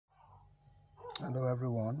Hello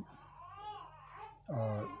everyone.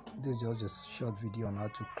 This is just a short video on how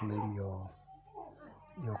to claim your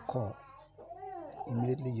call.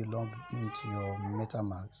 Immediately you log into your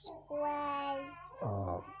MetaMask.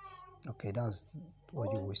 Okay, that's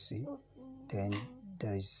what you will see. Then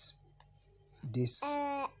there is this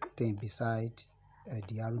thing beside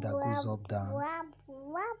the arrow that goes up, down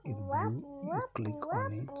in blue. You click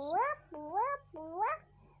on it.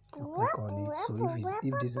 So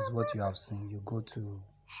if this is what you have seen, you go to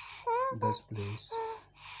this place.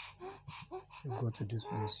 You go to this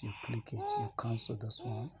place, you click it, you cancel this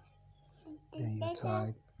one, then you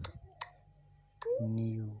type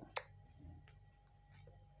new.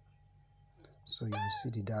 So you will see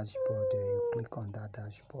the dashboard there. You click on that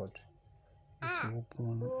dashboard, it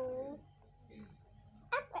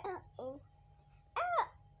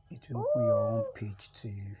will open your own page to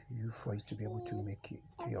you for you to be able to make it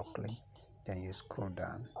to your claim. Then you scroll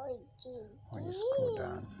down. When you scroll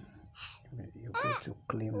down, you go to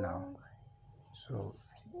claim now. So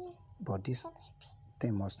but this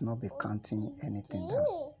thing must not be counting anything down.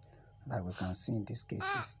 Like we can see in this case,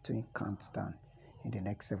 it's doing countdown. In the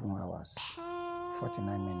next 7 hours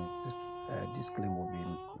 49 minutes this claim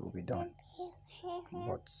will be done.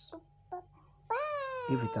 But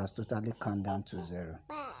if it has totally count down to 0,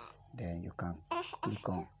 then you can click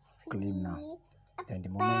on claim now. Then the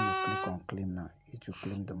moment you click on claim now, it will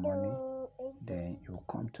claim the money. Then you will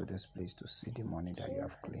come to this place to see the money that you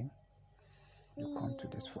have claimed. You come to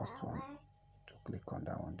this first one to click on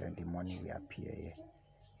that one, then the money will appear here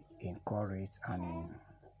in call rate and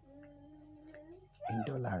in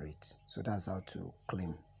dollar rate. So that's how to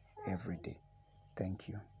claim every day. Thank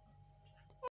you.